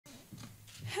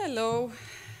Hello.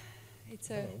 It's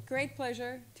a great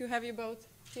pleasure to have you both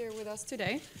here with us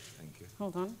today. Thank you.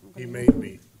 Hold on. He made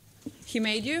me. He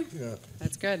made you? Yeah.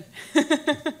 That's good.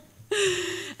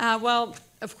 Well,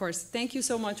 of course, thank you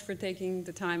so much for taking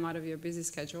the time out of your busy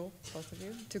schedule, both of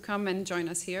you, to come and join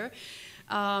us here.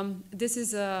 This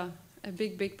is a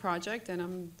big, big project, and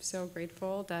I'm so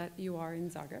grateful that you are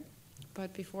in Zagreb.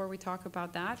 But before we talk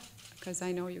about that, because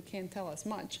I know you can't tell us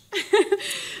much,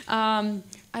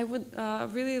 I would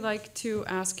really like to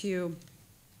ask you,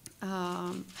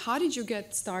 how did you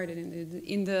get started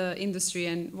in the industry,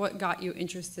 and what got you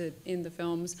interested in the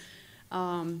films?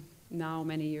 Now,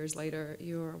 many years later,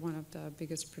 you're one of the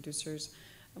biggest producers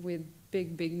with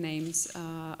big, big names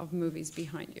of movies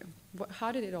behind you.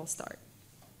 How did it all start?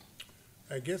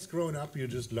 I guess growing up, you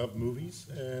just love movies,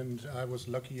 and I was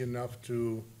lucky enough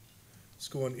to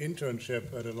score an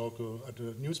internship at a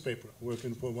newspaper,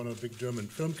 working for one of the big German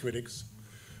film critics,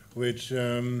 which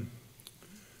in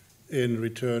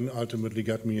return ultimately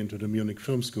got me into the Munich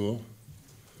Film School,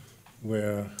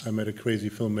 where I met a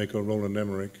crazy filmmaker, Roland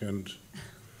Emmerich, and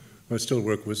I still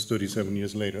work with 37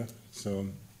 years later. So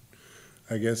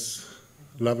I guess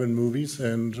loving movies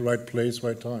and right place,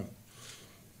 right time.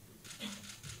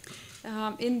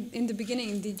 In the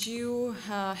beginning, did you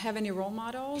have any role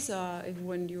models?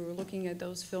 When you were looking at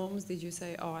those films, did you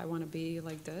say, oh, I want to be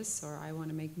like this, or I want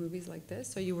to make movies like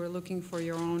this? So you were looking for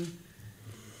your own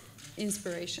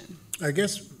inspiration? I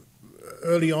guess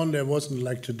early on there wasn't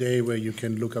like today where you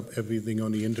can look up everything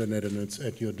on the internet and it's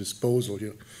at your disposal.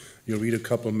 You read a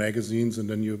couple magazines and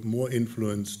then you're more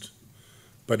influenced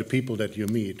by the people that you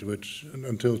meet, which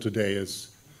until today is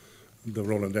the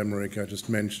Roland Emmerich I just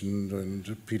mentioned,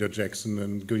 and Peter Jackson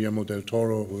and Guillermo del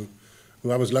Toro, who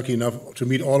I was lucky enough to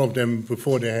meet all of them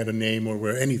before they had a name or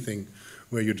were anything,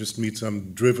 where you just meet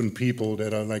some driven people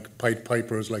that are like Pied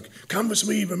Pipers, like, come with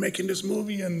me, we're making this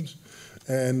movie, and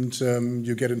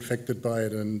you get infected by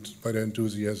it and by the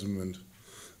enthusiasm, and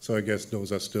so I guess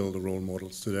those are still the role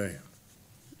models today.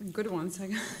 Good ones,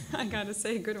 I gotta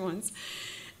say, good ones.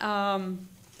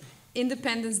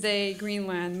 Independence Day,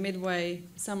 Greenland, Midway,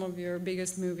 some of your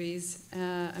biggest movies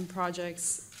and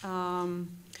projects.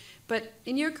 But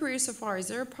in your career so far, is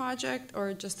there a project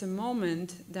or just a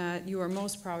moment that you are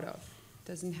most proud of?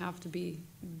 Doesn't have to be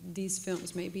these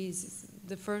films. Maybe it's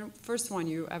the first one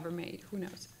you ever made. Who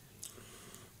knows?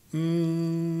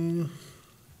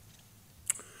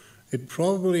 It'd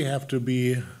probably have to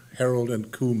be Harold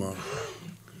and Kumar,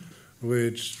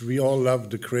 which we all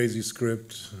loved the crazy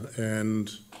script, and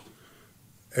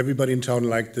everybody in town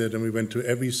liked it, and we went to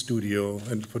every studio.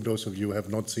 And for those of you who have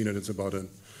not seen it, it's about an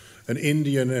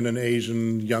Indian and an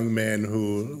Asian young man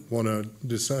who want to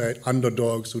decide,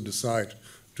 underdogs who decide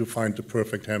to find the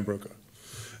perfect hamburger.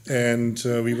 And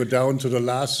we were down to the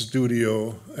last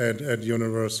studio at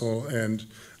Universal, and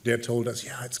they told us,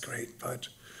 yeah, it's great, but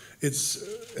it's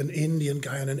an Indian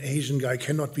guy and an Asian guy,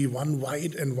 cannot be one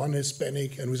white and one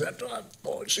Hispanic. And we said, oh,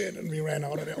 bullshit, and we ran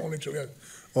out of there only to,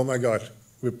 oh my God,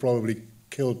 we probably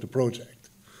killed the project.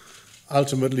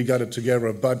 Ultimately got it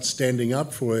together, but standing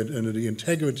up for it and the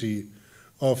integrity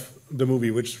of the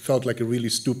movie, which felt like a really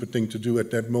stupid thing to do at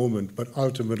that moment, but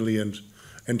ultimately, and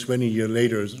 20 years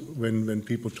later, when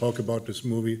people talk about this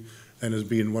movie and as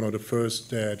being one of the first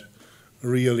that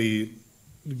really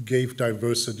gave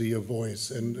diversity a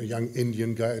voice, and a young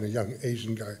Indian guy and a young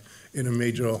Asian guy in a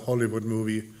major Hollywood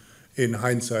movie, in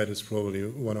hindsight, is probably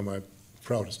one of my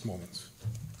proudest moments.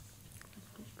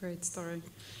 Great story.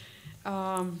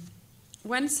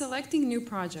 When selecting new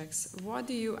projects, what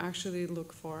do you actually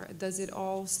look for? Does it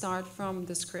all start from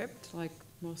the script, like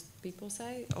most people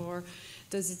say, or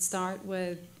does it start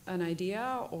with an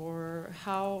idea, or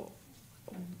how,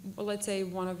 let's say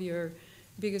one of your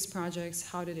biggest projects,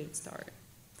 how did it start?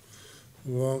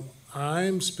 Well,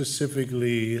 I'm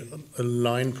specifically a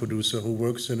line producer who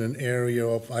works in an area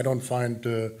of, I don't find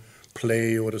the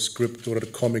play or the script or the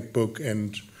comic book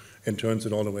and turns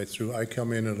it all the way through. I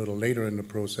come in a little later in the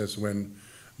process when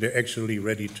they're actually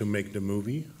ready to make the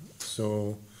movie.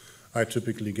 So I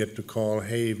typically get the call,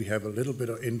 hey, we have a little bit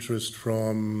of interest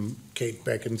from Kate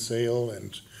Beckinsale,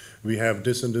 and we have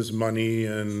this and this money,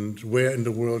 and where in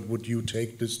the world would you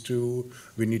take this to?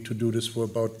 We need to do this for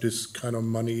about this kind of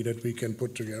money that we can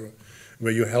put together.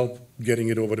 Where you help getting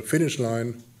it over the finish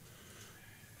line,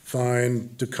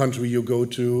 find the country you go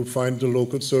to, find the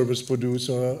local service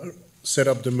producer, set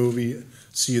up the movie,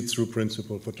 see it through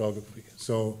principal photography.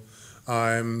 So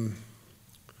I'm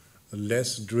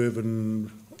less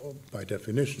driven, by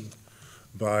definition,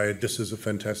 by this is a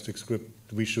fantastic script,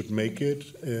 we should make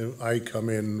it. I come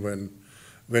in when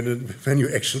you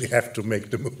actually have to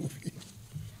make the movie.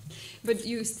 But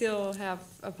you still have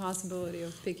a possibility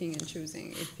of picking and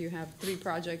choosing. If you have 3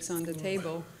 projects on the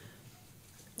table,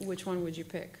 which one would you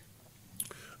pick?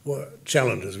 Well,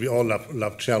 challenges. We all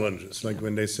love challenges. Like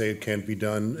when they say it can't be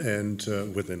done, and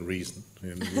within reason.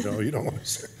 And, you don't want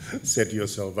to set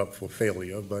yourself up for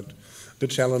failure. But the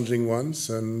challenging ones,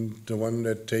 and the one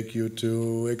that take you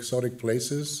to exotic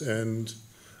places. And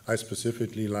I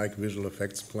specifically like visual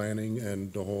effects planning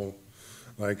and the whole.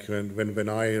 Like when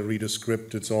I read a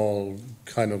script, it's all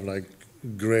kind of like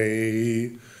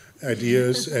gray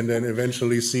ideas, and then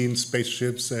eventually seeing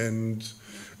spaceships and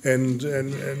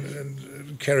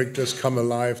characters come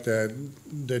alive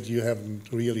that you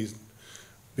haven't really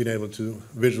been able to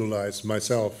visualize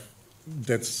myself.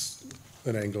 That's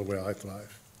an angle where I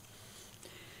thrive.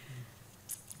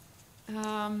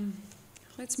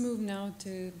 Let's move now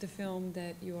to the film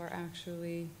that you are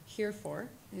actually here for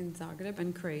in Zagreb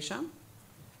and Croatia.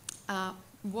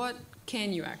 What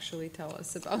can you actually tell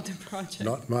us about the project?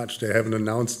 Not much. They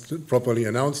haven't properly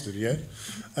announced it yet.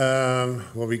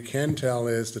 What we can tell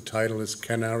is the title is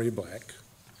Canary Black.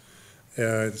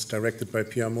 It's directed by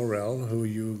Pierre Morel, who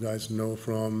you guys know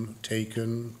from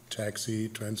Taken, Taxi,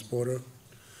 Transporter.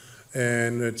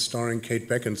 And it's starring Kate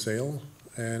Beckinsale.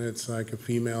 And it's like a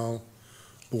female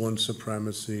born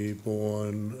supremacy,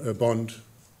 Bond,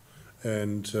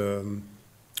 and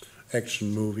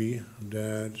action movie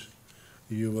that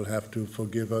you will have to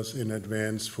forgive us in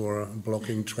advance for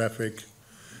blocking traffic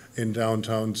in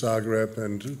downtown Zagreb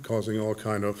and causing all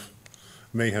kind of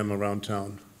mayhem around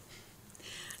town.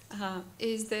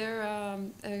 Is there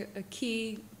a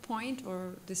key point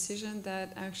or decision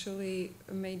that actually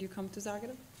made you come to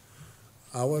Zagreb?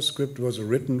 Our script was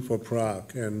written for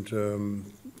Prague, and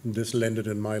this landed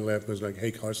in my lap. It was like,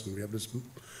 hey, Carsten, we have this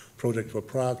project for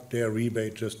Prague. Their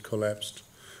rebate just collapsed.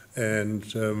 And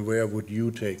where would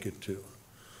you take it to?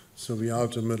 So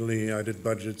I did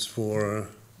budgets for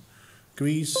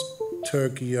Greece,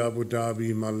 Turkey, Abu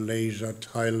Dhabi, Malaysia,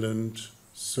 Thailand,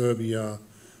 Serbia,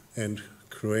 and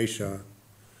Croatia.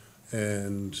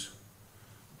 And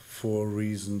for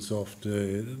reasons of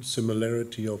the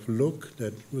similarity of look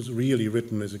that was really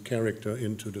written as a character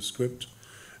into the script,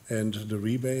 and the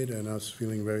rebate, and us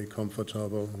feeling very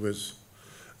comfortable with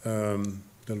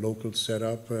the local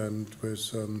setup and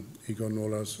with Igor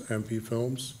Nola's MP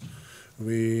Films,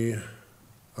 we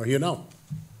are here now.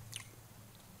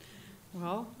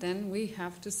 Well, then we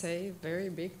have to say a very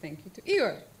big thank you to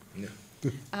Igor. Yeah.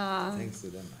 Thanks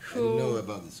to them. I didn't know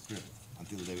about the script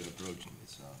until they were approaching me.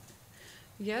 So.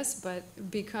 Yes, but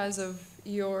because of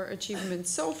your achievements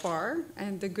so far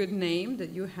and the good name that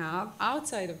you have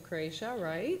outside of Croatia,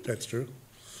 right? That's true.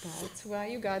 That's why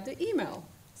you got the email.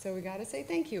 So we got to say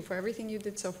thank you for everything you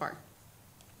did so far.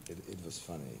 It was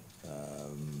funny.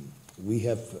 We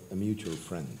have a mutual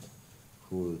friend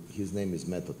who, his name is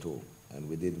Matt O'Toole, and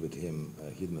we did with him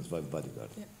Hitman's Five Bodyguard.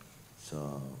 Yeah.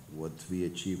 So what we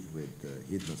achieved with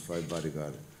Hitman's Five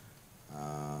Bodyguard,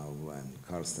 when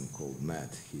Carsten called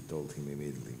Matt, he told him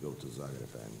immediately, go to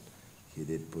Zagreb, and he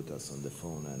did put us on the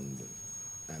phone,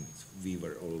 and we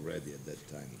were already at that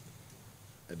time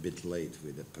a bit late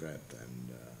with the prep, and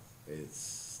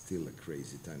it's still a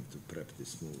crazy time to prep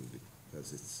this movie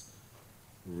because it's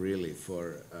really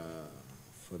for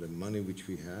the money which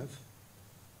we have.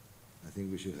 I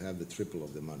think we should have the triple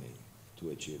of the money to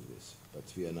achieve this, but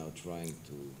we are now trying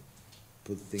to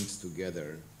put things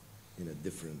together in a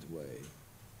different way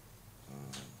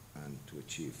and to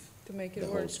achieve to make it the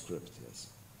work. whole script, yes.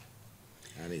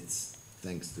 And it's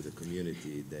thanks to the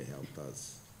community, they helped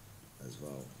us as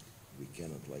well. We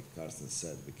cannot, like Carsten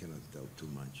said, we cannot tell too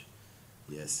much.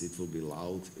 Yes, it will be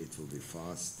loud, it will be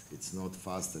fast. It's not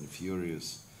fast and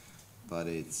furious, but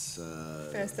it's...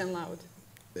 fast and loud.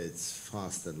 It's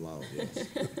fast and loud, yes.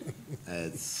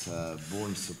 It's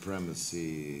born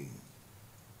supremacy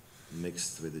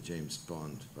mixed with the James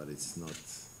Bond, but it's not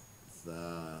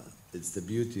it's the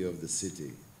beauty of the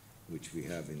city which we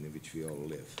have, in which we all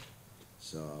live.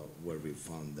 So where we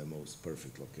found the most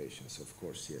perfect locations. Of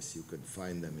course, yes, you could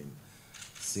find them in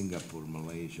Singapore,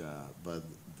 Malaysia, but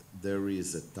there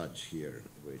is a touch here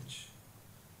which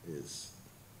is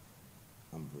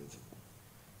unbelievable.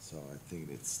 So I think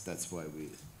that's why we,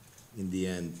 in the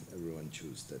end, everyone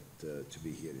chose that to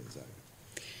be here in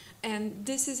Zagreb. And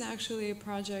this is actually a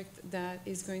project that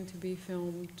is going to be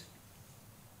filmed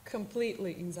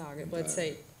completely in Zagreb, let's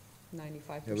say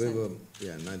 95%.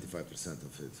 Yeah, 95%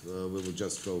 of it. We will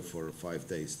just go for 5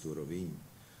 days to Rovinj,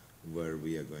 where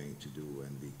we are going to do,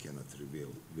 and we cannot reveal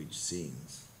which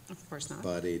scenes. Of course not.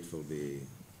 But it will be,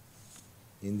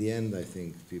 in the end, I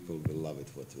think people will love it,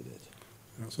 what we did.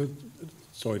 So,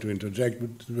 sorry to interject,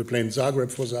 but we're playing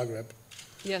Zagreb for Zagreb.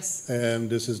 Yes. And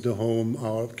this is the home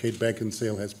our Kate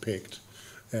Beckinsale has picked,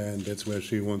 and that's where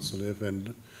she wants to live.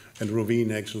 And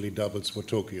Rovine actually doubles for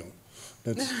Tokyo.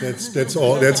 That's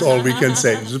all we can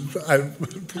say. I've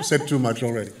said too much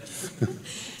already.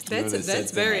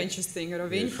 That's very interesting,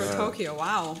 Rovine for Tokyo.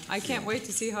 Wow, I can't wait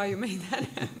to see how you made that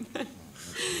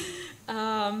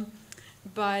happen.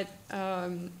 But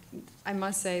I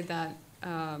must say that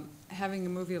having a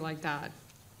movie like that,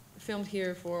 filmed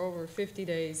here for over 50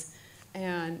 days,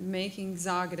 and making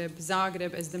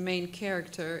Zagreb as the main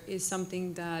character is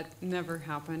something that never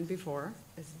happened before,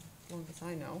 as long as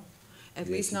I know. At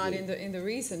least not in the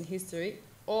recent history,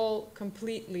 all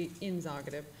completely in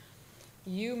Zagreb.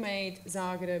 You made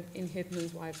Zagreb in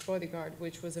Hitman's Wife's Bodyguard,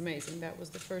 which was amazing. That was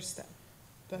the first step.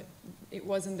 But it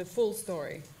wasn't the full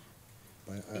story.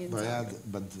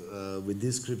 But with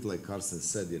this script, like Carsten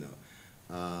said, you know,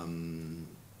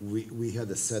 we had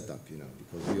a setup, you know,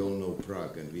 because we all know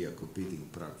Prague and we are competing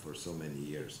Prague for so many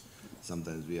years.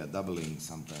 Sometimes we are doubling,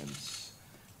 sometimes,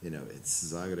 you know,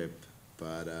 it's Zagreb.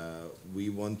 But we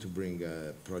want to bring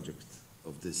a project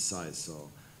of this size so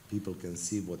people can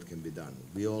see what can be done.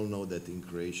 We all know that in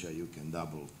Croatia you can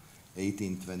double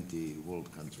 18, 20 world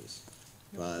countries.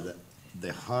 But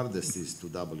the hardest is to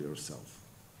double yourself.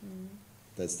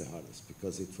 That's the hardest,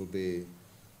 because it will be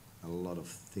a lot of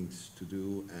things to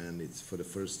do, and it's for the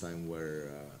first time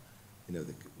where you know,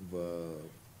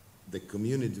 the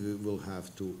community will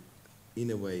have to, in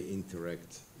a way,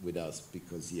 interact with us,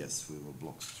 because yes, we will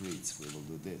block streets, we will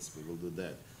do this, we will do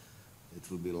that. It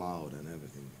will be loud and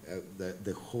everything.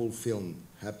 The whole film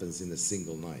happens in a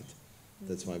single night.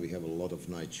 That's why we have a lot of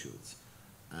night shoots.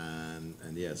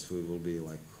 And yes, we will be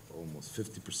like almost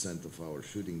 50% of our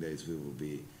shooting days, we will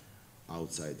be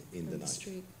outside in the night.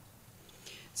 Street.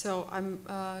 So I'm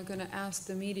going to ask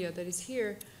the media that is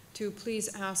here to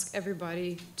please ask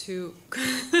everybody to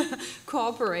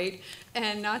cooperate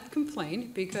and not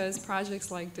complain, because projects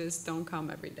like this don't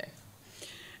come every day.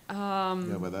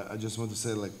 Yeah, but I just want to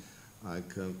say, like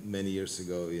many years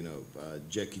ago, you know,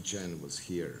 Jackie Chan was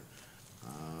here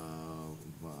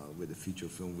with a feature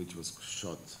film which was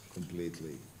shot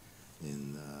completely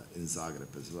in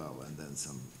Zagreb as well, and then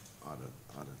some other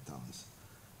towns.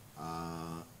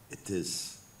 It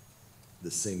is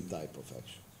the same type of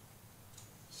action.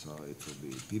 So it will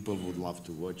be, people would love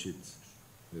to watch it.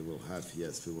 We will have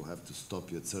to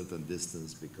stop you at certain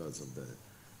distance because of the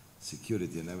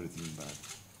security and everything, but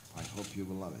I hope you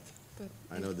will love it.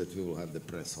 But I know that we will have the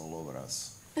press all over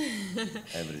us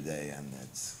every day, and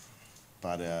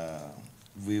but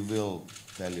we will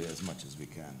tell you as much as we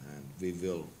can, and we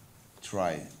will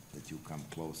try that you come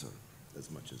closer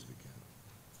as much as we can.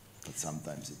 But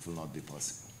sometimes it will not be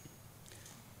possible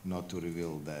not to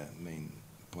reveal the main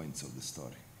points of the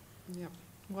story. Yeah.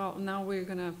 Well, now we're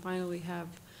going to finally have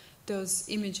those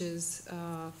images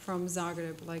from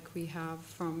Zagreb, like we have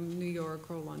from New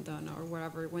York or London or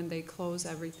wherever, when they close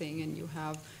everything and you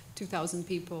have 2,000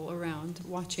 people around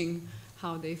watching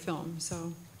how they film.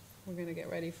 So we're going to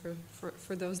get ready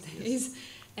for those days. Yes.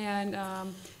 And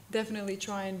definitely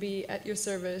try and be at your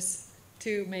service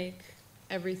to make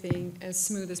everything as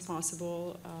smooth as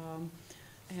possible,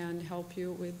 and help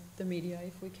you with the media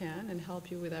if we can, and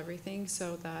help you with everything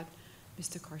so that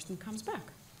Mr. Carsten comes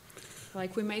back.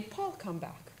 Like we made Paul come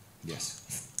back.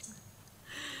 Yes.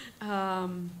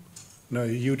 No, a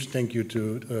huge thank you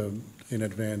to, in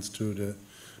advance to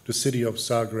the city of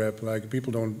Zagreb. Like,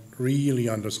 people don't really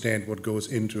understand what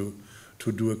goes into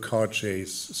to do a car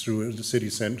chase through the city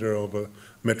center of a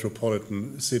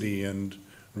metropolitan city, and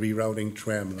rerouting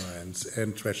tram lines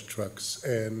and trash trucks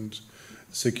and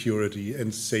security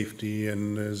and safety,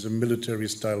 and there's a military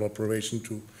style operation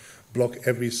to block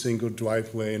every single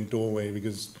driveway and doorway,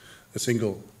 because a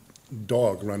single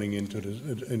dog running into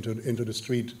the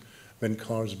street when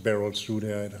cars barrel through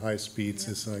there at high speeds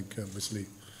is like obviously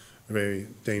very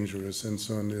dangerous. And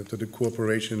so on, the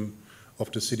cooperation of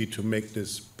the city to make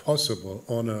this possible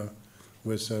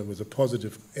with a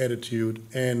positive attitude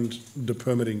and the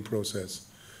permitting process.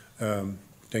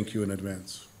 Thank you in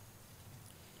advance.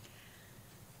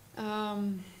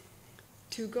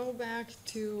 To go back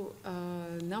to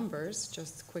numbers,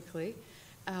 just quickly,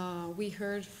 we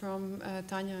heard from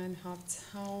Tanya and Hafts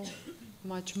how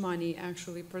much money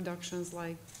actually productions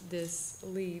like this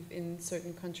leave in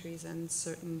certain countries and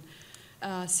certain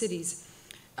cities.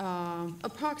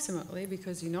 Approximately,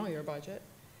 because you know your budget,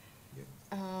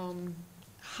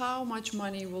 how much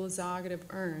money will Zagreb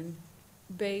earn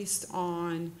based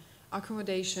on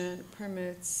accommodation,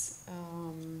 permits,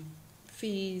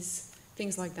 fees,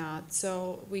 things like that?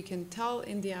 So we can tell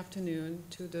in the afternoon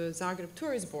to the Zagreb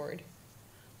Tourist Board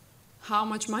how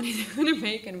much money they're going to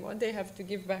make and what they have to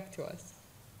give back to us.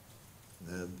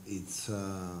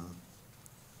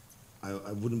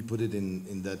 I wouldn't put it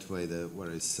in that way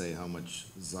where I say how much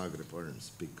Zagreb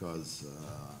earns, because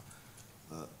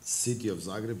city of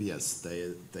Zagreb, yes,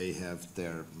 they have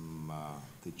their,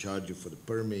 they charge you for the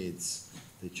permits,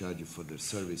 they charge you for their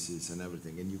services and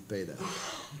everything, and you pay that.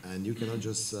 And you cannot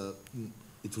just,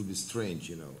 it will be strange,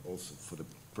 you know, also for the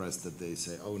press that they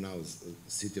say, oh, now the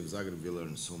city of Zagreb will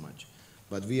earn so much.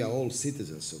 But we are all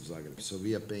citizens of Zagreb, so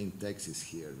we are paying taxes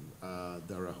here.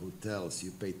 There are hotels,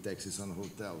 you pay taxes on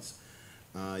hotels.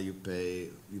 You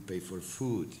pay for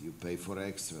food, you pay for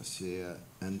extras, yeah.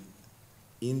 And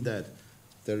in that,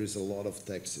 there is a lot of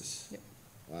taxes. Yep.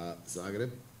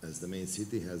 Zagreb, as the main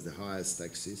city, has the highest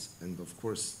taxes, and of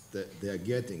course, they are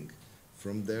getting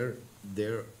from their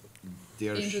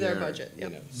into share, their budget. Yep.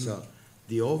 You know. So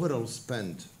the overall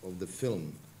spend of the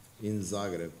film in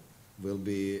Zagreb will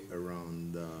be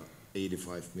around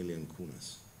 85 million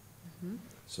kunas. Mm-hmm.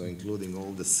 So including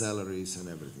all the salaries and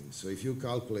everything. So if you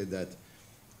calculate that,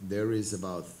 there is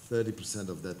about 30%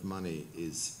 of that money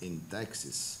is in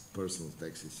taxes, personal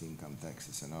taxes, income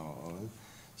taxes, and all.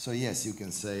 So yes, you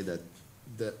can say that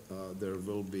there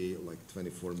will be like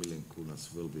 24 million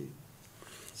kunas will be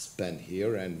spent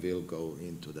here and will go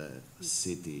into the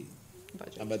city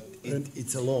budget. But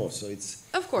it's a law, so it's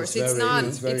of course it's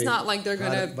not like they're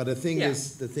gonna. But the thing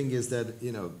is that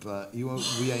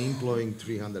we are employing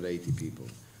 380 people.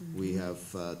 Mm-hmm. We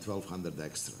have 1,200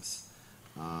 extras.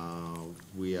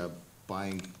 We are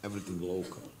buying everything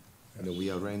local. You know, we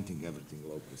are renting everything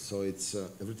local. So it's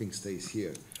everything stays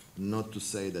here. Not to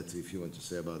say that if you want to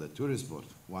say about the tourist board,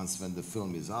 once when the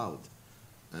film is out,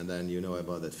 and then you know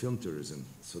about that film tourism,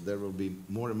 so there will be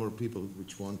more and more people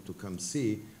which want to come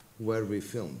see where we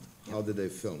filmed. Yep. How did they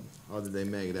film? How did they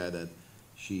make that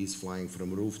she is flying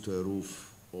from roof to a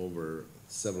roof over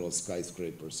several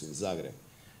skyscrapers in Zagreb?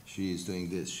 She is doing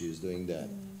this, she is doing that.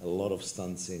 A lot of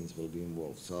stunt scenes will be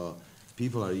involved. So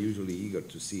people are usually eager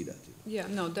to see that. Yeah,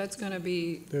 no, that's going to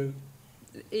be,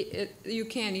 you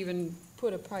can't even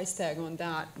put a price tag on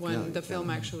that when the film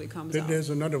actually comes out. There's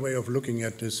another way of looking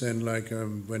at this, and like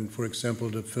when, for example,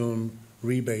 the film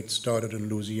Rebate started in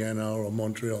Louisiana or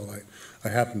Montreal, I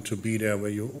happened to be there,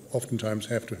 where you oftentimes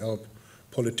have to help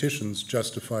politicians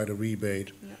justify the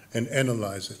rebate and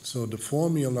analyze it. So the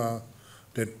formula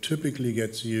that typically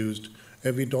gets used,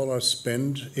 every dollar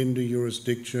spent in the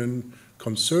jurisdiction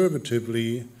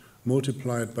conservatively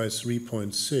multiplied by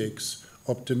 3.6,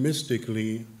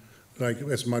 optimistically like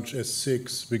as much as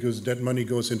 6, because that money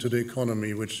goes into the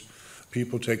economy, which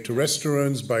people take to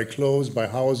restaurants, buy clothes, buy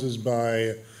houses,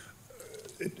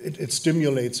 it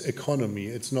stimulates economy.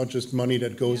 It's not just money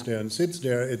that goes there and sits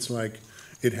there. It's like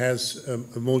it has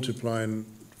a multiplying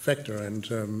factor, and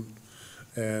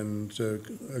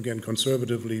again,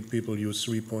 conservatively, people use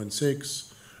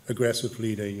 3.6.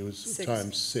 Aggressively, they use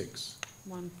times 6.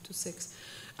 1 to 6.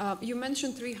 You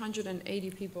mentioned 380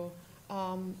 people.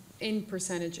 In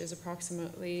percentages,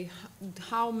 approximately,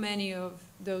 how many of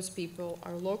those people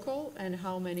are local, and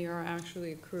how many are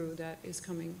actually a crew that is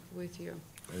coming with you?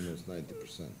 Almost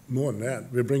 90%. More than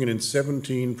that. We're bringing in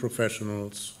 17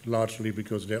 professionals, largely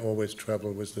because they always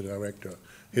travel with the director.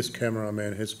 His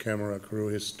cameraman, his camera crew,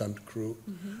 his stunt crew.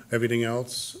 Mm-hmm. Everything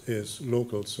else is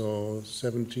local. So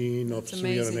 17 of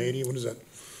 380, what is that?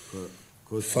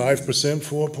 5%,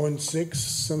 4.6,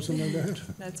 something like that.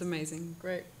 That's amazing.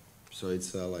 Great. So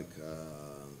it's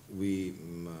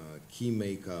key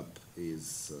makeup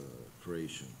is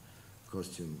Croatian.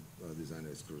 Costume designer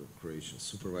is Croatian.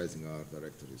 Supervising art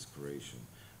director is Croatian.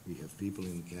 We have people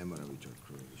in camera which are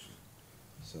Croatian.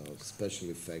 So special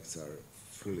effects are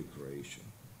fully Croatian.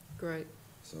 Great.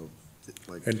 So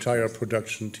like entire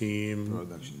production team,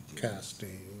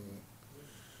 casting.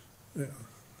 Yeah.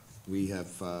 We have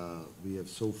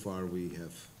so far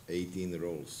 18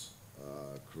 roles,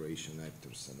 Croatian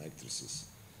actors and actresses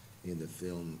in the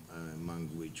film, among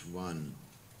which one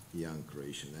young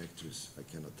Croatian actress, I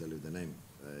cannot tell you the name,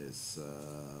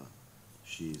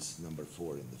 she's number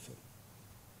 4 in the film.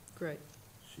 Great.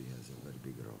 She has a very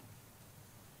big role.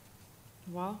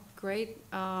 Wow, great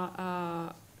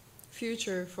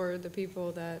future for the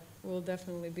people that will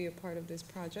definitely be a part of this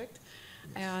project.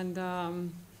 Yes.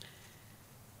 And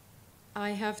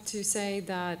I have to say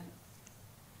that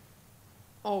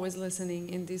always listening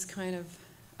in these kind of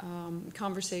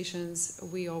conversations,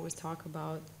 we always talk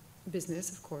about business,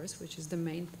 of course, which is the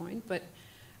main point, but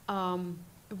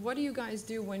what do you guys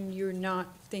do when you're not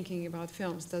thinking about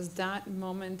films? Does that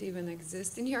moment even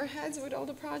exist in your heads with all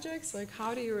the projects? Like,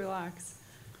 how do you relax?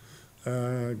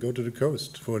 go to the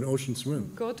coast for an ocean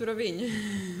swim. Go to Rovinj.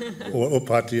 or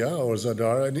Pattaya or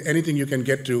Zadar, anything you can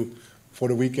get to for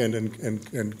the weekend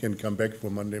and can come back for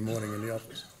Monday morning in the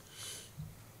office.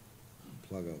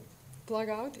 Plug out. Plug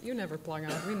out? You never plug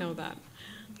out, we know that.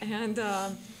 And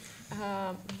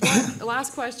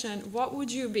last question, what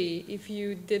would you be if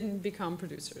you didn't become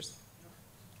producers?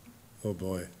 Oh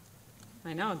boy,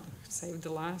 I know, save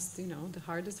the last, you know, the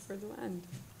hardest for the end.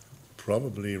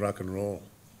 probably rock and roll.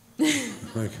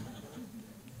 Like,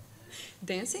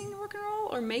 Dancing rock and roll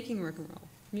or making rock and roll?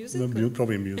 Music?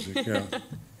 probably music, yeah,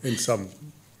 in some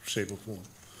shape or form.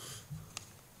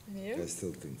 And you? I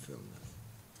still think film.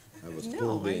 I was No,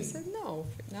 pulled I in. said no.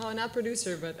 No, not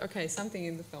producer, but okay, something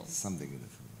in the film. Something in the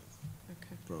film.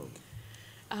 Okay.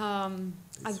 Probably.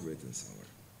 It's written somewhere.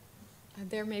 Are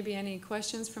there maybe any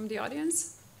questions from the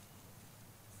audience?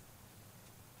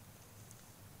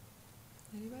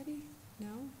 Anybody? No?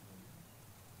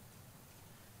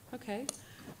 Okay.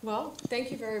 Well,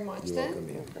 thank you very much You're then.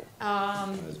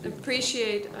 welcome, yeah.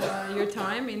 Appreciate your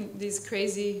time in these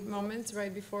crazy moments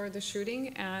right before the shooting,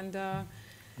 and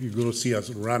You will see us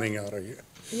running out of here.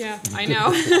 yeah, I know.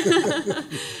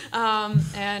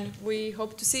 And we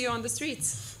hope to see you on the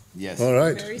streets Yes. All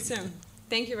right. very soon.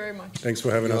 Thank you very much. Thanks for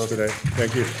having us today.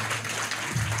 Thank you.